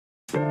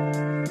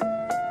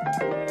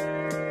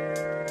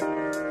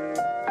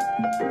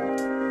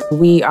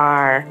We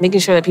are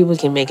making sure that people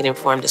can make an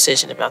informed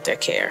decision about their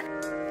care.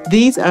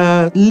 These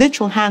are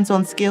literal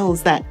hands-on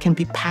skills that can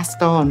be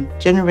passed on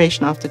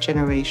generation after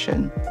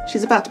generation.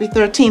 She's about to be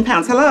 13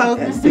 pounds. Hello?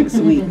 At 6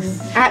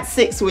 weeks. At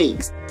 6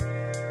 weeks.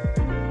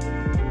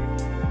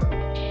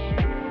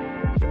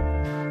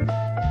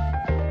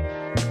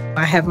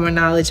 I have more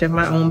knowledge of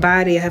my own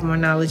body. I have more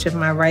knowledge of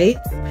my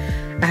rights.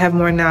 I have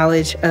more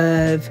knowledge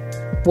of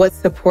what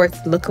supports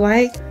look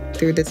like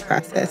through this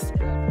process.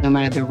 No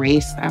matter the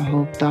race, I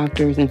hope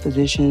doctors and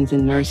physicians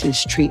and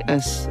nurses treat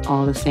us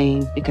all the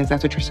same, because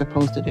that's what you're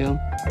supposed to do.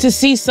 To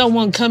see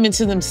someone come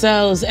into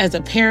themselves as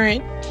a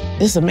parent,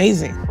 it's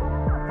amazing.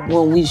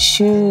 When we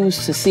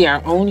choose to see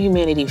our own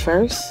humanity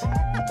first,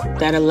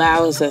 that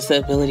allows us the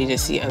ability to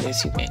see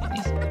others'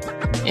 humanity.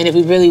 And if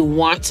we really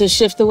want to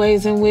shift the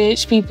ways in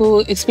which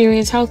people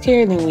experience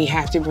healthcare, then we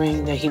have to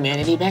bring the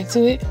humanity back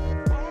to it.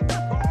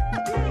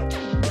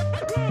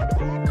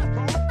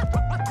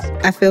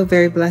 I feel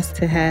very blessed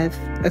to have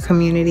a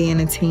community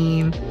and a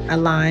team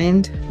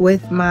aligned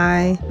with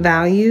my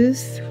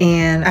values,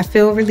 and I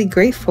feel really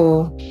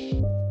grateful.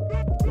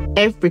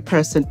 Every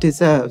person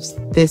deserves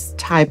this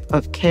type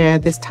of care,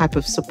 this type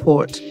of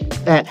support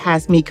that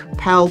has me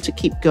compelled to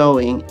keep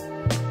going.